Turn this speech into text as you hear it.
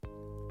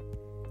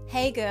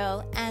Hey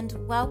girl, and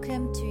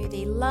welcome to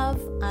the Love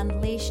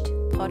Unleashed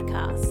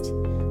podcast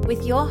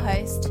with your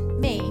host,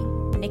 me,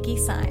 Nikki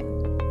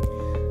Syme.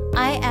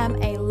 I am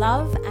a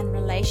love and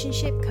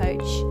relationship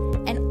coach,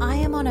 and I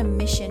am on a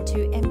mission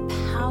to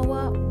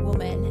empower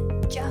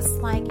women just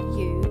like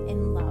you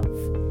in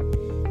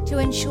love, to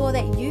ensure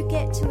that you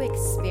get to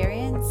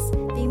experience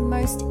the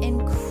most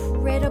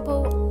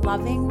incredible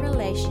loving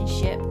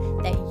relationship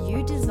that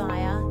you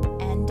desire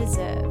and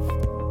deserve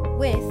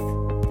with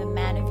the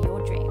man of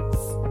your dreams.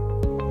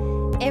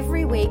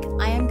 Every week,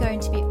 I am going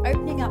to be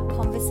opening up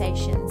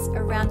conversations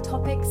around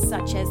topics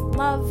such as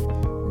love,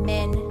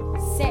 men,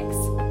 sex,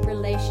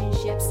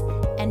 relationships,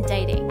 and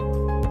dating.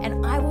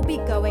 And I will be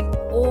going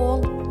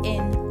all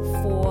in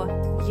for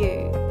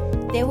you.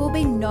 There will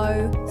be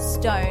no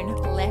stone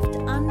left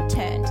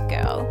unturned,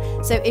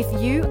 girl. So if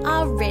you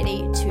are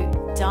ready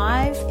to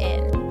dive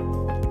in,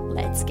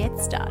 let's get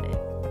started.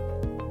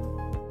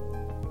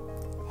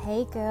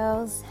 Hey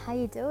girls, how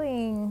you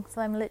doing?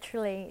 So I'm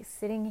literally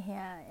sitting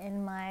here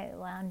in my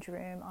lounge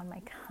room on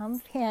my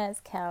comfy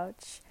ass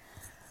couch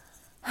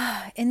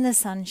in the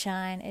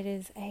sunshine. It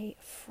is a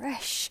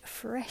fresh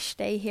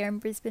day here in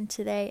Brisbane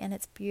today, and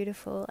it's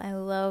beautiful. I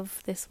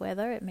love this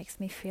weather. It makes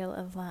me feel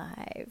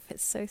alive.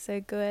 It's so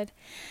good.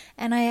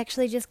 And I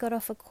actually just got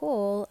off a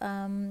call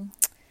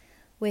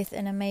with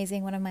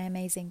one of my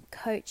amazing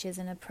coaches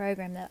in a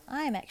program that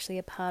I'm actually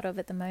a part of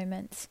at the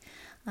moment.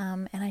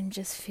 And I'm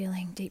just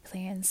feeling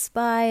deeply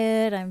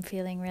inspired. I'm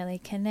feeling really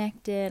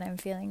connected. I'm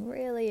feeling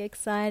really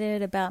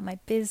excited about my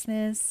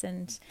business,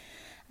 and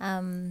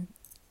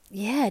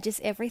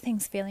just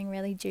everything's feeling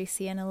really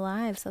juicy and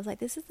alive. So I was like,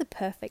 this is the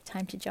perfect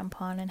time to jump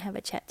on and have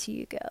a chat to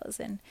you girls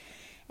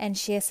and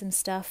share some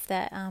stuff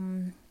that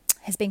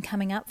has been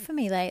coming up for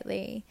me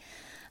lately.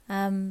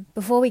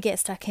 Before we get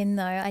stuck in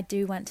though, I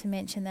do want to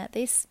mention that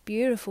this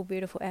beautiful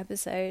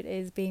episode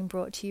is being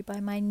brought to you by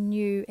my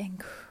new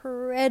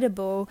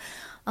incredible,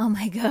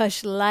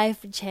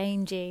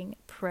 life-changing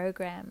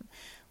program,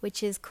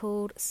 which is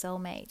called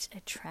Soulmate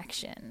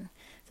Attraction.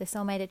 So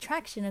Soulmate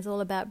Attraction is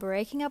all about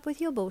breaking up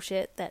with your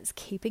bullshit that's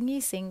keeping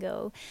you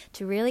single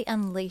to really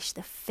unleash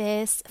the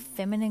fierce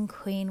feminine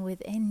queen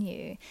within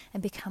you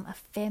and become a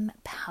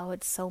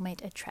femme-powered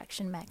soulmate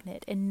attraction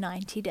magnet in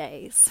 90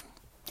 days.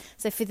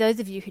 So for those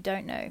of you who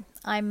don't know,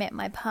 I met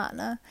my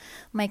partner,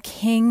 my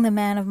king, the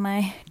man of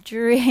my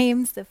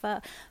dreams,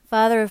 the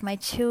father of my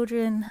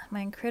children,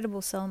 my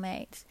incredible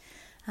soulmate,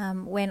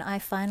 when I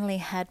finally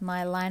had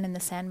my line in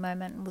the sand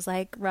moment and was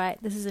like, right,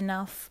 this is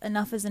enough.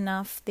 Enough is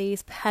enough.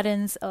 These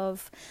patterns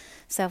of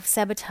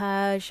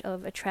self-sabotage,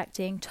 of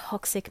attracting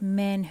toxic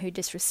men who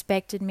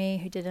disrespected me,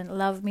 who didn't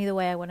love me the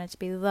way I wanted to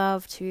be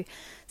loved, who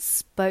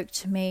spoke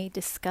to me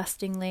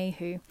disgustingly,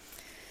 who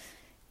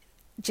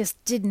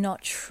just did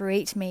not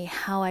treat me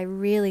how I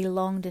really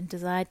longed and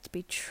desired to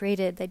be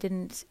treated. They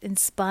didn't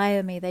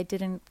inspire me. They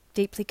didn't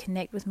deeply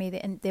connect with me.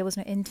 There was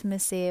no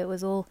intimacy. It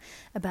was all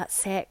about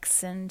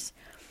sex and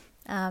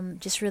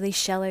just really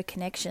shallow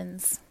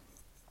connections.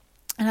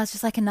 And I was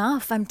just like,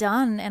 enough, I'm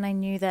done. And I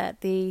knew that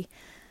the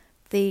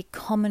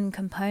common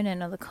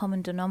component or the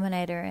common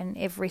denominator in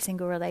every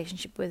single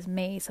relationship was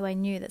me. So I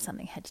knew that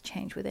something had to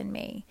change within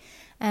me.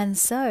 And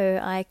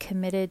so I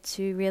committed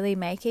to really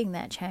making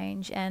that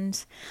change.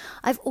 And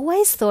I've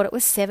always thought it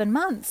was 7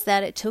 months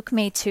that it took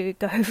me to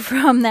go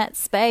from that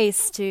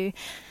space to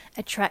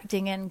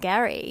attracting in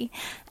Gary.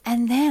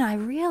 And then I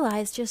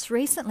realized just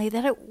recently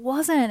that it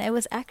wasn't. It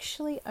was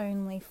actually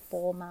only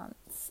 4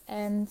 months.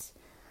 And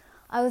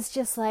I was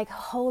just like,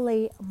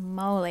 holy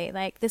moly.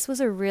 Like, this was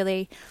a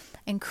really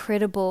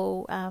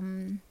incredible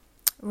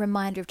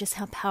reminder of just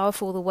how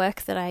powerful the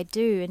work that I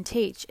do and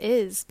teach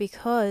is,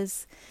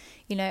 because,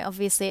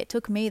 obviously it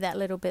took me that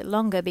little bit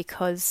longer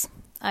because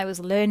I was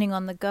learning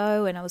on the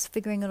go and I was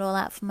figuring it all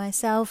out for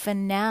myself.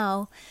 And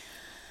now,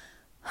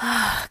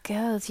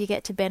 girls, you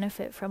get to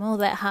benefit from all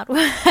that hard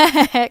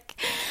work.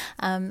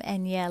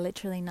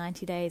 Literally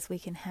 90 days we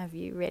can have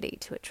you ready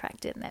to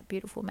attract in that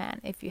beautiful man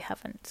if you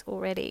haven't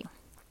already.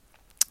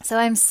 So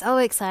I'm so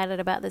excited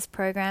about this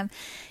program.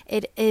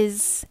 It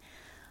is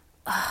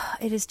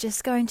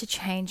just going to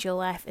change your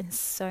life in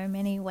so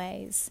many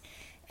ways.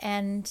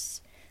 And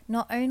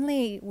not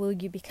only will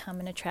you become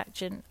an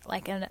attraction,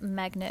 like a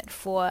magnet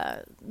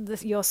for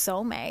your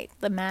soulmate,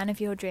 the man of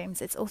your dreams,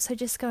 it's also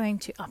just going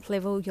to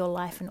up-level your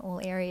life in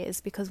all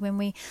areas, because when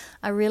we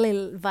are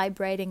really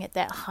vibrating at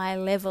that high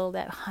level,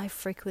 that high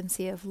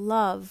frequency of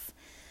love,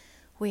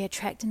 we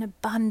attract in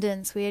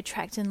abundance, we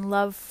attract in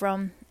love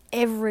from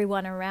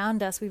everyone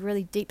around us. We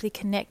really deeply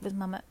connect with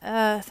Mama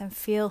Earth and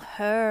feel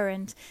her,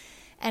 and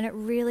it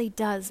really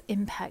does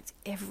impact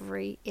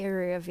every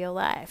area of your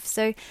life.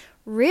 So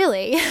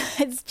really,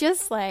 it's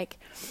just like,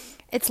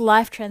 it's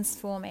life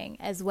transforming,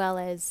 as well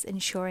as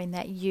ensuring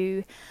that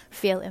you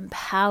feel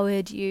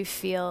empowered, you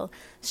feel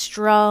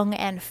strong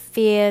and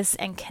fierce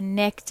and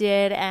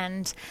connected,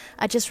 and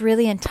are just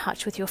really in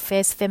touch with your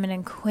fierce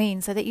feminine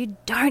queen, so that you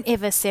don't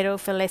ever settle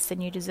for less than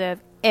you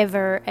deserve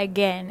ever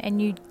again,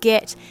 and you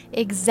get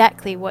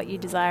exactly what you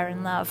desire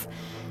in love.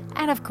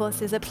 And of course,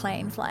 there's a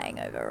plane flying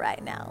over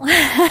right now.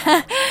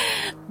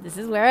 This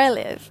is where I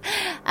live.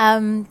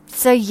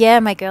 So yeah,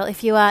 my girl,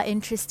 if you are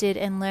interested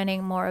in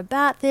learning more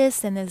about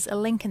this, then there's a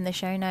link in the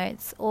show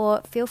notes,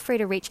 or feel free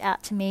to reach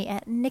out to me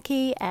at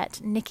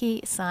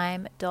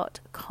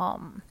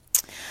nikki@nikkisyme.com.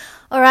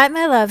 All right,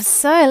 my love.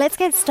 So let's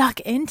get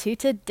stuck into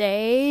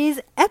today's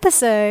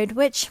episode,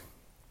 which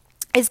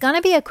is going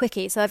to be a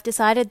quickie. So I've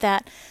decided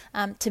that,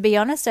 to be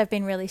honest, I've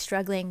been really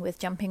struggling with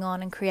jumping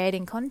on and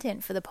creating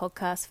content for the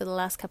podcast for the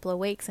last couple of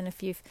weeks. And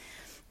if you've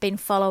been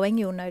following,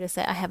 you'll notice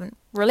that I haven't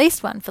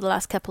released one for the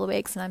last couple of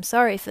weeks, and I'm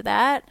sorry for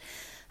that.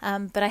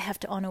 But I have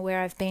to honor where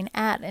I've been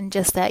at, and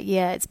just that,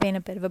 it's been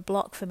a bit of a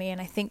block for me.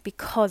 And I think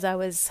because I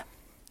was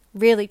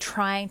really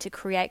trying to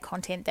create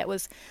content that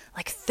was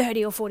like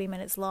 30 or 40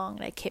 minutes long,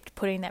 and I kept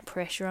putting that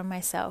pressure on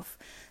myself.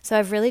 So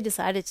I've really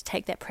decided to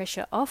take that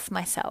pressure off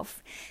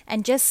myself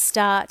and just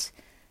start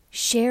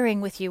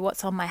sharing with you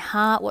what's on my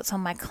heart, what's on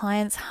my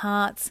clients'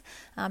 hearts,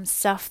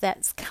 stuff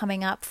that's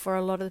coming up for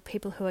a lot of the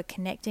people who are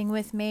connecting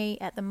with me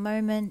at the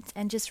moment,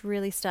 and just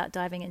really start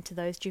diving into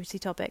those juicy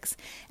topics.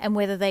 And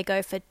whether they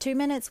go for 2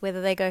 minutes,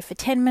 whether they go for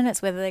 10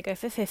 minutes, whether they go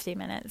for 50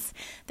 minutes,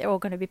 they're all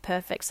going to be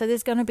perfect. So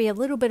there's going to be a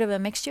little bit of a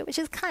mixture, which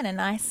is kind of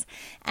nice.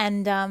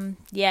 And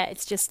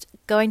it's just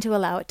going to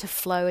allow it to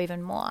flow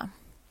even more.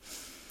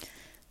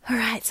 All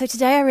right, so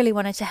today I really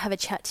wanted to have a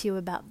chat to you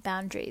about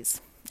boundaries,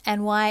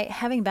 and why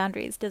having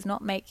boundaries does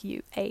not make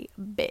you a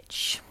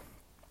bitch.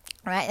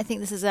 Right? I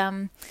think this is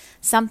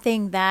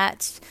something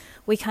that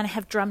we kind of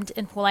have drummed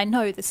in. Well, I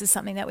know this is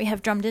something that we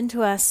have drummed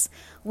into us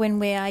when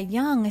we are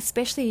young,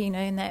 especially,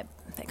 in that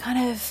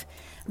kind of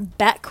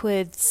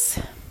backwards,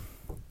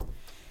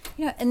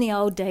 in the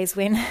old days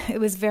when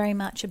it was very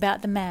much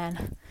about the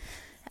man.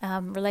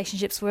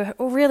 Relationships were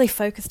really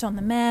focused on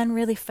the man,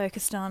 really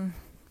focused on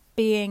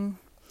being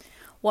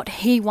what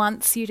he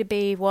wants you to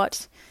be,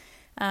 what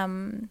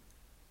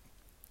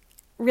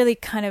really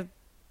kind of,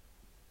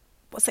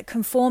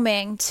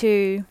 conforming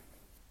to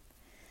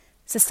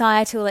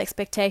societal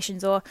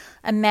expectations or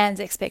a man's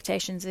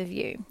expectations of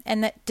you.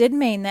 And that did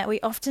mean that we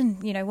often,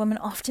 women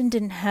often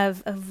didn't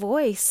have a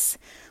voice.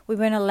 We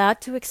weren't allowed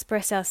to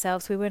express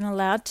ourselves. We weren't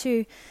allowed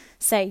to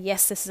say,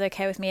 yes, this is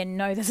okay with me, and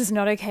no, this is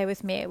not okay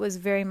with me. It was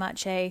very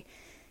much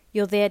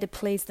you're there to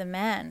please the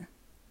man.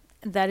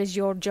 That is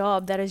your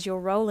job. That is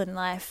your role in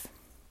life.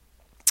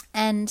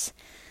 And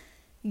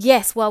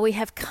yes, while we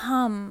have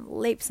come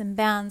leaps and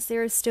bounds,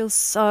 there is still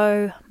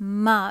so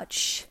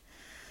much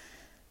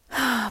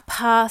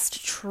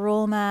past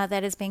trauma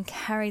that has been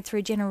carried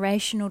through,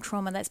 generational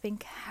trauma that's been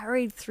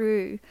carried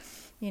through,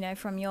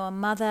 from your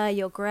mother,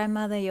 your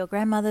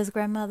grandmother's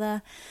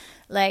grandmother,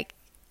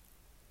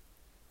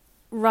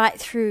 right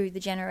through the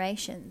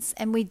generations.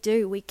 And we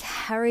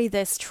carry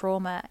this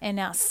trauma in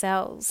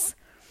ourselves.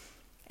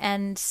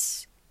 And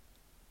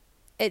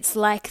it's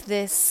like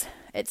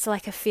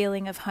a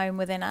feeling of home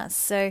within us.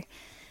 So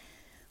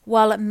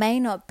while it may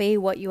not be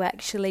what you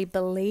actually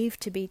believe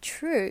to be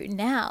true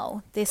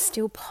now, there's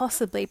still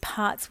possibly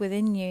parts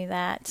within you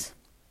that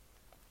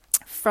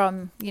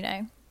from,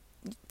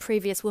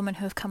 previous women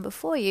who have come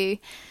before you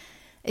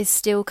is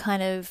still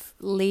kind of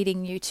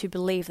leading you to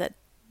believe that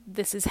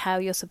this is how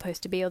you're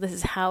supposed to be, or this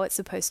is how it's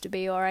supposed to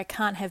be, or I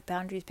can't have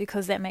boundaries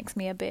because that makes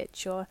me a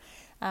bitch, or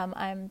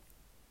I'm,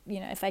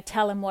 if I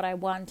tell him what I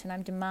want and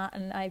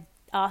I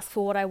ask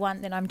for what I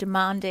want, then I'm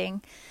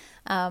demanding,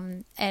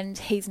 and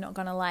he's not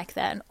going to like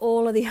that, and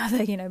all of the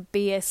other,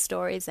 BS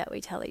stories that we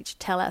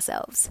tell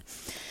ourselves.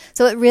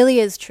 So it really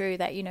is true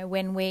that,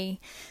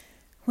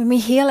 when we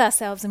heal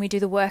ourselves and we do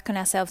the work on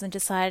ourselves and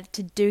decide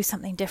to do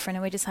something different,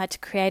 and we decide to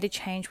create a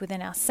change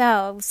within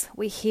ourselves,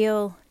 we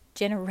heal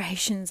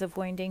generations of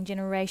wounding,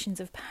 generations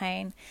of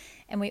pain,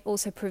 and we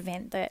also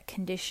prevent that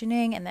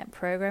conditioning and that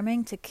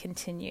programming to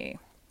continue.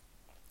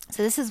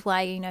 So this is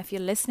why, if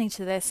you're listening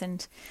to this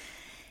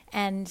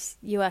and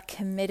you are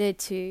committed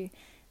to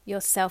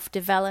your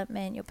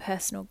self-development, your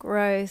personal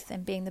growth,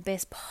 and being the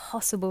best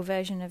possible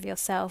version of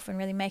yourself, and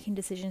really making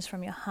decisions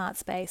from your heart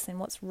space and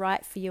what's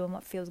right for you and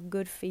what feels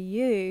good for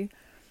you,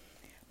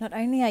 not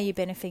only are you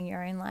benefiting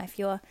your own life,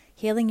 you're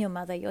healing your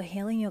mother, you're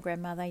healing your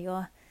grandmother,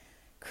 you're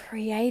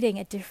creating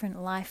a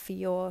different life for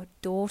your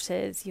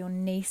daughters, your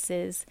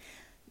nieces,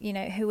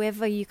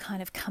 whoever you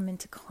kind of come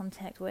into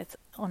contact with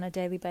on a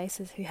daily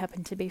basis who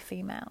happen to be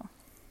female.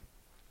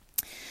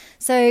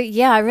 So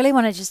I really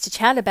wanted just to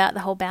chat about the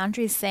whole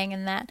boundaries thing,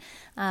 and that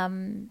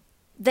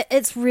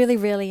it's really,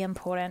 really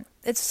important.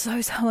 It's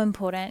so, so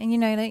important.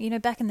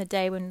 And back in the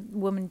day when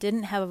women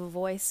didn't have a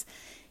voice,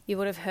 you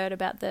would have heard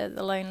about the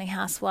lonely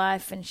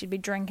housewife, and she'd be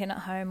drinking at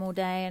home all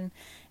day, and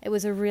it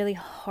was a really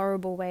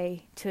horrible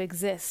way to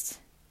exist.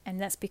 And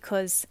that's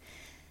because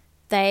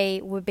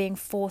they were being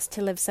forced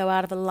to live so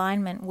out of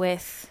alignment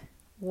with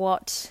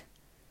what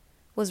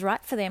was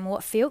right for them,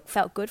 what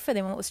felt good for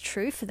them, what was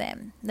true for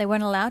them. They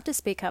weren't allowed to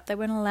speak up. They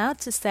weren't allowed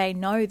to say,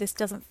 no, this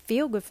doesn't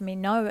feel good for me.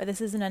 No, this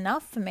isn't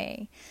enough for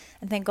me.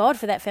 And thank God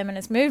for that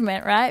feminist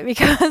movement, right?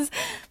 Because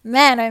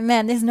man, oh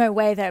man, there's no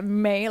way that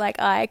me,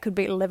 like I could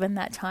be living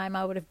that time.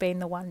 I would have been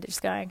the one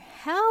just going,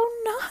 hell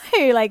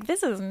no, like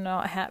this is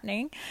not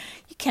happening.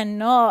 You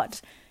cannot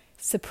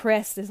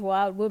suppress this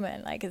wild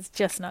woman. Like it's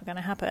just not going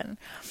to happen.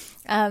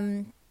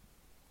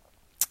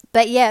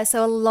 But yeah,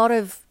 so a lot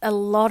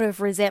of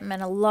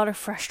resentment, a lot of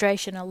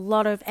frustration, a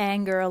lot of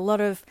anger, a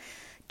lot of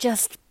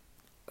just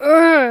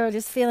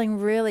feeling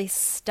really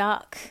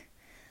stuck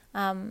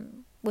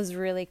was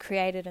really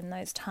created in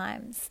those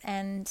times.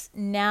 And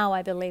now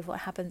I believe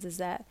what happens is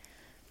that,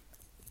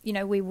 you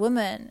know, we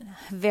women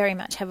very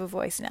much have a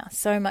voice now,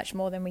 so much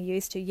more than we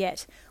used to,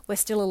 yet we're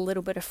still a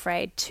little bit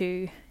afraid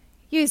to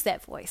use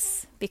that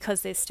voice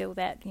because there's still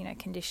that, you know,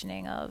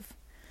 conditioning of,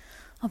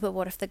 oh, but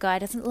what if the guy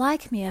doesn't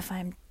like me if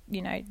I'm,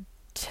 you know,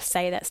 to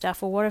say that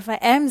stuff? Or what if I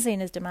am seen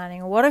as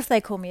demanding? Or what if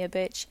they call me a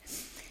bitch?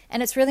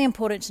 And it's really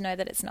important to know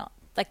that it's not.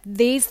 Like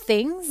these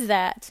things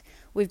that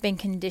we've been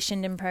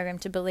conditioned and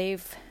programmed to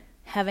believe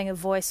having a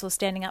voice or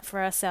standing up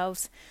for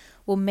ourselves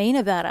will mean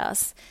about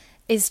us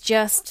is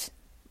just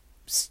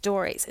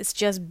stories. It's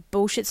just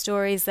bullshit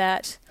stories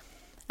that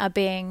have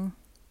been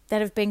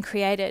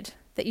created,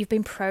 that you've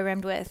been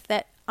programmed with,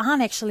 that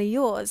aren't actually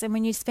yours. And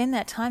when you spend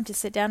that time to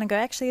sit down and go,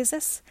 actually, is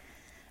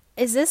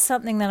this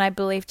something that I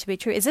believe to be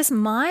true? Is this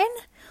mine?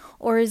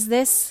 Or is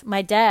this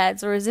my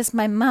dad's? Or is this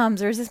my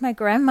mum's? Or is this my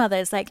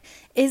grandmother's? Like,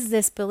 is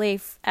this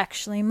belief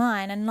actually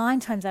mine? And 9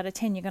 times out of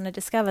 10, you're going to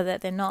discover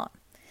that they're not.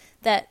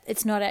 That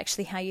it's not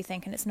actually how you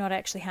think and it's not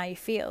actually how you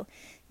feel.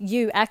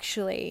 You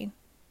actually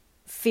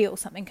feel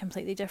something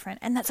completely different.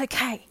 And that's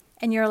okay.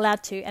 And you're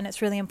allowed to. And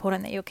it's really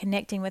important that you're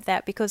connecting with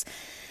that, because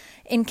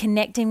in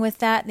connecting with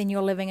that, then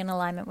you're living in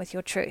alignment with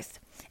your truth.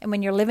 And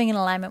when you're living in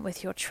alignment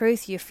with your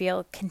truth, you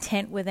feel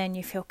content within,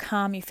 you feel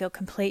calm, you feel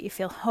complete, you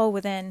feel whole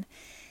within,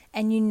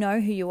 and you know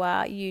who you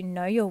are, you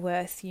know your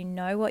worth, you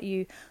know what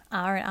you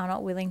are and are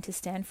not willing to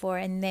stand for,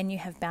 and then you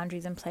have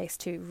boundaries in place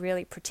to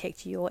really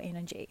protect your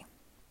energy.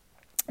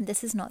 And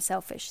this is not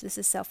selfish, this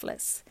is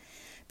selfless.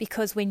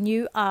 Because when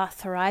you are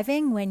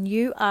thriving, when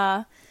you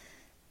are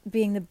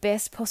being the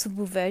best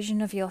possible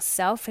version of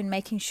yourself and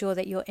making sure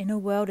that your inner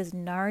world is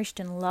nourished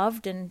and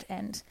loved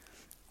and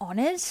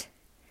honored,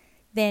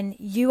 then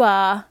you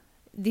are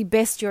the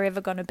best you're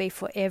ever going to be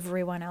for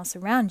everyone else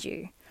around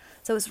you.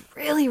 So it's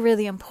really,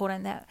 really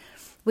important that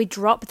we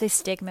drop this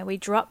stigma, we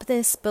drop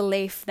this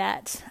belief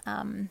that,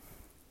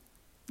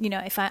 you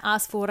know, if I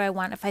ask for what I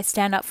want, if I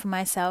stand up for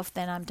myself,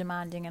 then I'm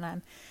demanding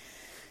and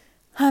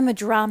I'm a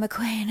drama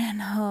queen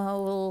and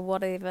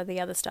whatever the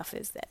other stuff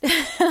is that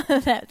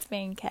that's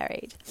being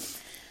carried.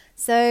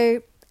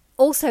 So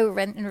also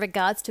in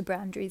regards to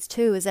boundaries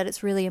too, is that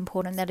it's really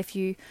important that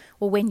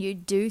when you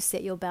do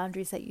set your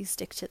boundaries, that you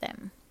stick to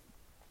them.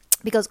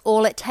 Because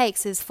all it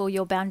takes is for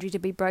your boundary to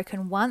be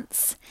broken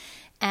once,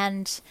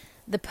 and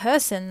the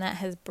person that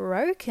has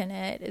broken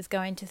it is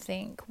going to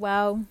think,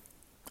 well,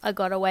 I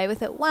got away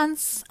with it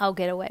once, I'll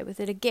get away with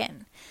it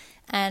again.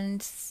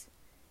 And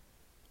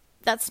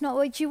that's not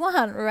what you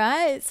want,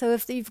 right? So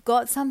if you've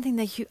got something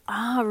that you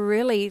are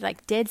really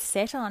like dead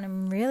set on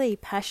and really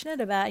passionate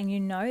about, and you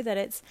know that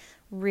it's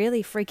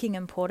really freaking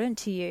important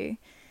to you,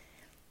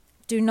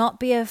 do not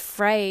be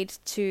afraid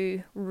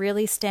to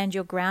really stand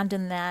your ground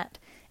in that,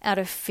 out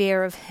of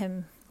fear of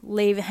him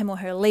or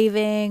her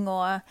leaving,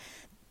 or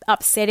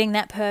upsetting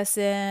that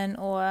person,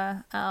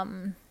 or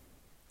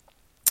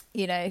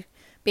you know,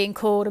 being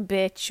called a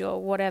bitch or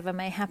whatever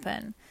may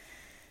happen.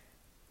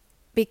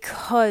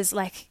 Because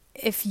like,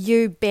 if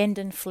you bend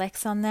and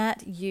flex on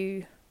that,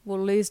 you will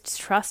lose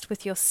trust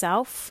with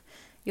yourself.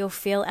 You'll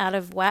feel out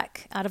of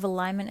whack, out of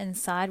alignment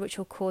inside, which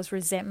will cause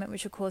resentment,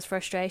 which will cause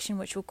frustration,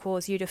 which will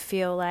cause you to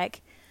feel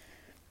like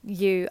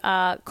you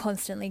are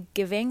constantly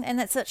giving. And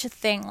that's such a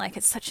thing, like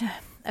it's such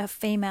a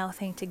female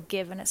thing to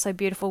give, and it's so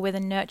beautiful. We're the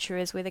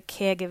nurturers, we're the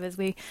caregivers,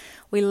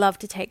 we love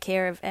to take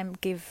care of and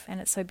give, and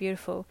it's so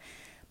beautiful.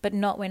 But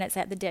not when it's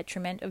at the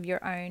detriment of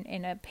your own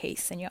inner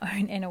peace and your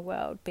own inner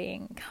world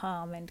being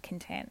calm and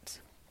content.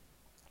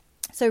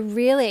 So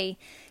really,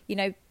 you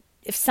know,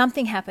 if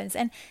something happens,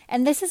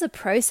 and this is a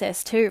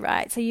process too,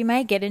 right? So you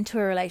may get into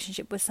a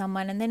relationship with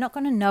someone and they're not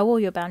going to know all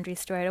your boundaries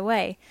straight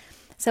away.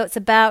 So it's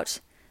about,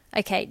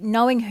 okay,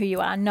 knowing who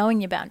you are,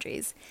 knowing your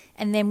boundaries.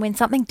 And then when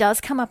something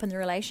does come up in the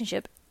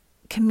relationship,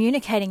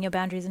 communicating your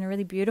boundaries in a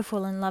really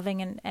beautiful and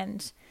loving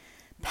and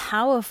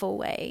powerful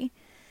way.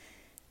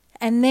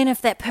 And then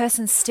if that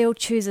person still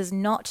chooses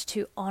not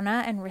to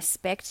honor and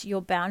respect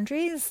your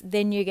boundaries,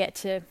 then you get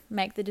to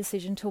make the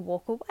decision to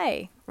walk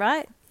away,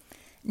 right?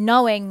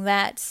 Knowing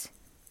that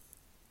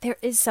there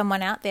is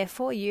someone out there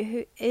for you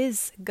who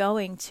is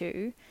going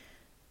to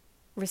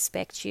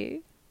respect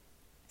you,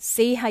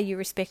 see how you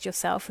respect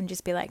yourself, and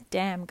just be like,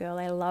 damn girl,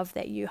 I love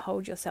that you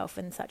hold yourself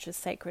in such a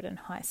sacred and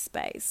high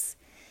space.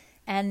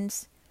 And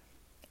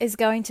is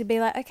going to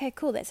be like, okay,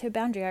 cool, that's her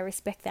boundary, I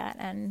respect that,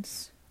 and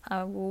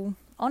I will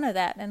honor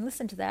that and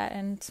listen to that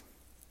and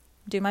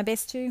do my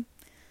best to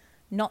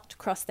not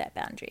cross that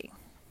boundary.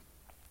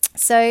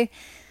 So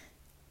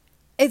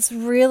it's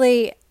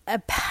really a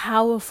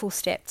powerful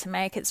step to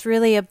make. It's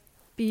really a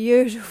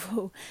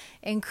beautiful,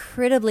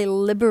 incredibly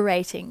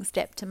liberating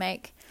step to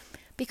make,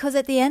 because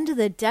at the end of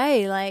the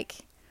day,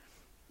 like,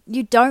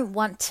 you don't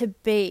want to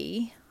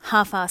be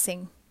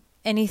half-assing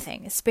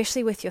anything,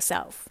 especially with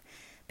yourself,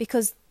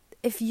 because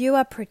if you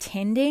are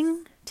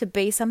pretending to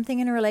be something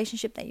in a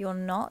relationship that you're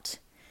not,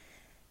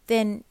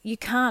 then you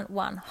can't,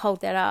 1,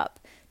 hold that up,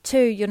 2,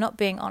 you're not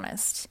being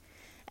honest,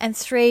 and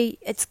 3,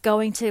 it's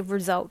going to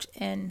result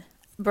in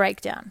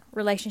breakdown,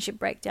 relationship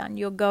breakdown.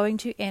 You're going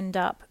to end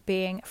up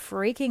being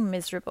freaking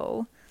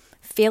miserable,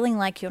 feeling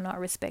like you're not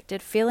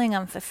respected, feeling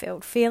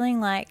unfulfilled,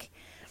 feeling like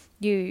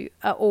you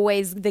are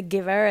always the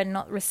giver and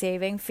not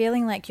receiving,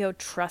 feeling like your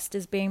trust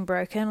is being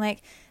broken.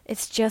 Like,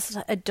 it's just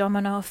a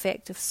domino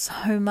effect of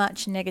so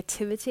much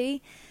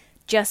negativity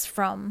just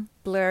from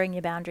blurring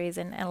your boundaries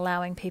and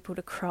allowing people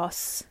to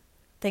cross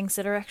things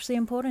that are actually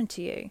important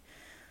to you.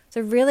 So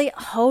really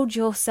hold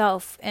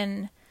yourself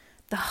in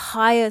the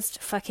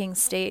highest fucking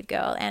steed,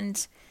 girl,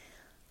 and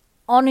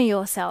honor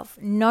yourself.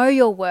 Know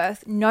your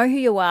worth, know who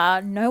you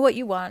are, know what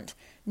you want,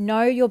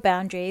 know your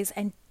boundaries,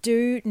 and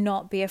do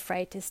not be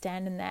afraid to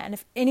stand in that. And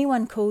if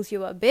anyone calls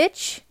you a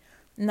bitch,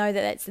 know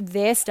that it's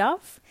their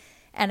stuff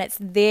and it's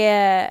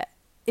their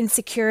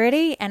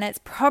insecurity, and it's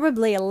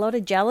probably a lot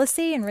of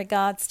jealousy in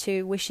regards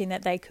to wishing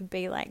that they could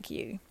be like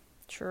you.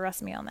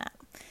 Trust me on that.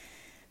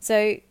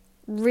 So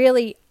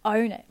really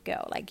own it,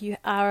 girl. Like, you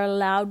are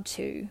allowed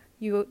to.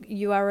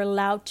 You are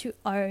allowed to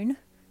own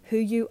who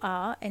you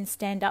are and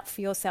stand up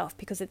for yourself,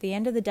 because at the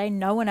end of the day,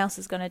 no one else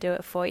is going to do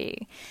it for you.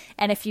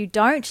 And if you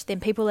don't, then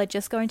people are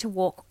just going to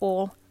walk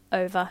all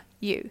over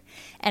you.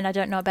 And I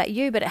don't know about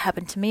you, but it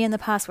happened to me in the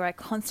past where I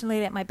constantly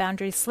let my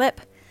boundaries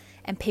slip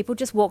and people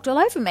just walked all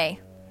over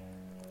me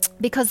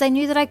because they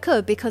knew that I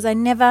could, because I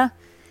never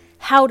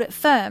held it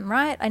firm,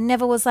 right? I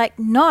never was like,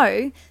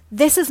 no,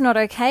 this is not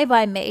okay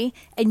by me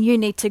and you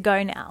need to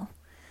go now.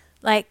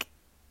 Like,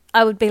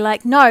 I would be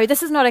like, no,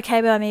 this is not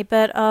okay by me,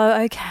 but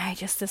oh, okay,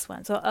 just this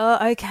once. Or,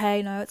 oh,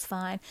 okay, no, it's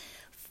fine.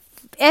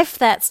 F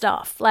that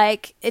stuff.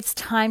 Like, it's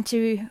time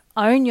to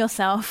own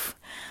yourself,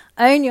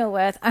 own your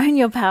worth, own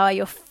your power,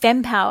 your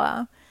femme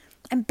power,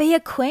 and be a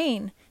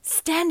queen.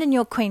 Stand in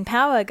your queen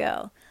power,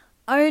 girl.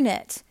 Own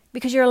it,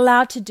 because you're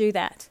allowed to do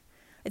that.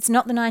 It's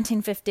not the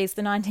 1950s,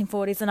 the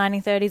 1940s, the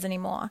 1930s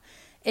anymore.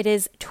 It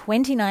is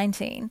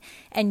 2019,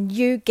 and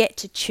you get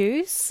to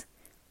choose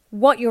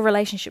what your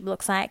relationship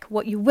looks like,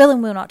 what you will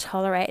and will not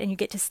tolerate, and you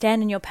get to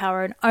stand in your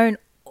power and own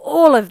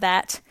all of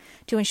that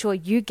to ensure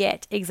you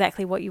get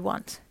exactly what you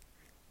want.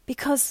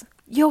 Because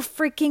you're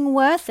freaking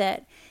worth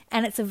it,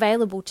 and it's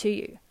available to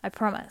you, I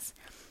promise,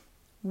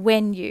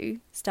 when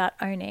you start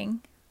owning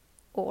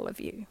all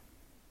of you.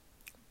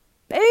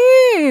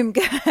 Boom,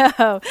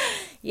 girl.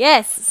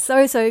 Yes,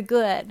 so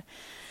good.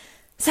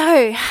 So,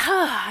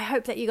 I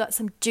hope that you got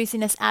some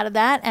juiciness out of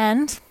that,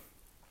 and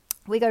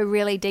we go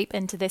really deep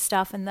into this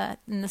stuff in the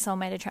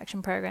Soulmate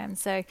Attraction program.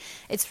 So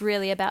it's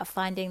really about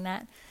finding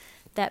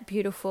that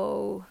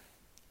beautiful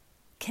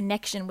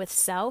connection with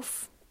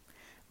self,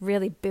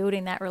 really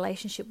building that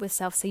relationship with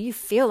self so you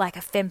feel like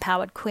a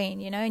femme-powered queen,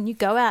 you know, and you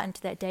go out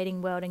into that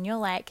dating world and you're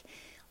like,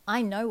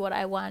 I know what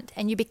I want.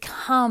 And you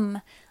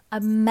become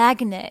a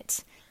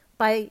magnet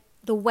by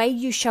the way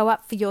you show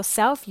up for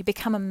yourself. You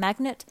become a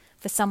magnet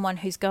for someone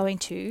who's going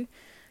to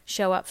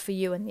show up for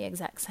you in the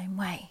exact same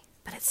way.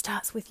 But it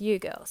starts with you,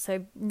 girl.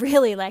 So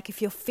really, like,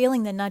 if you're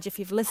feeling the nudge, if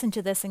you've listened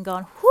to this and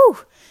gone,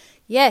 whew,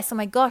 yes, oh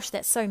my gosh,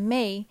 that's so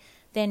me,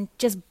 then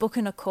just book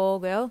in a call,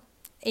 girl.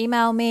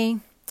 Email me,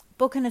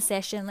 book in a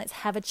session, let's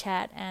have a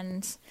chat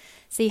and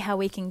see how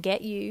we can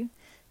get you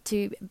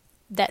to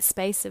that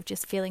space of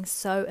just feeling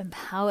so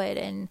empowered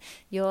in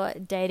your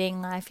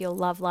dating life, your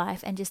love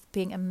life, and just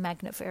being a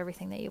magnet for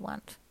everything that you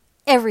want.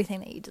 Everything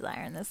that you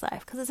desire in this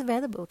life, because it's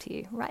available to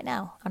you right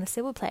now on a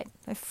silver plate.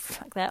 Oh,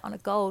 fuck that, on a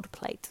gold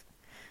plate.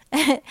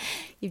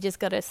 You've just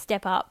got to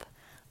step up,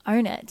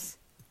 own it,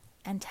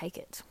 and take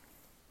it.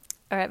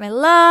 All right, my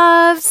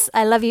loves,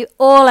 I love you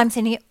all. I'm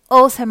sending you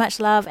all so much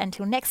love.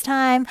 Until next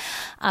time,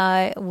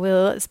 I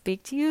will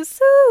speak to you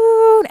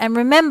soon. And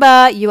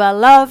remember, you are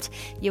loved,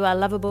 you are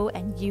lovable,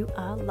 and you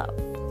are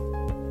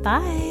loved.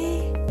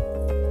 Bye.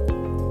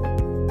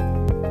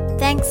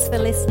 Thanks for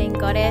listening,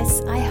 Goddess.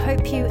 I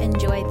hope you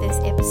enjoyed this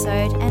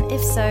episode. And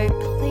if so,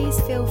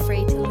 please feel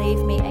free to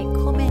leave me a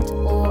comment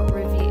or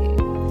review.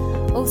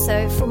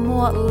 Also, for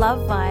more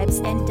love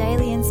vibes and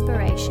daily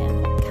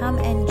inspiration, come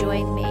and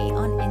join me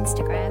on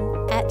Instagram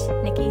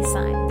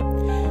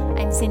 @NikkiSign.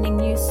 I'm sending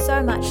you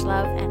so much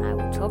love, and I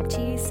will talk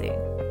to you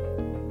soon.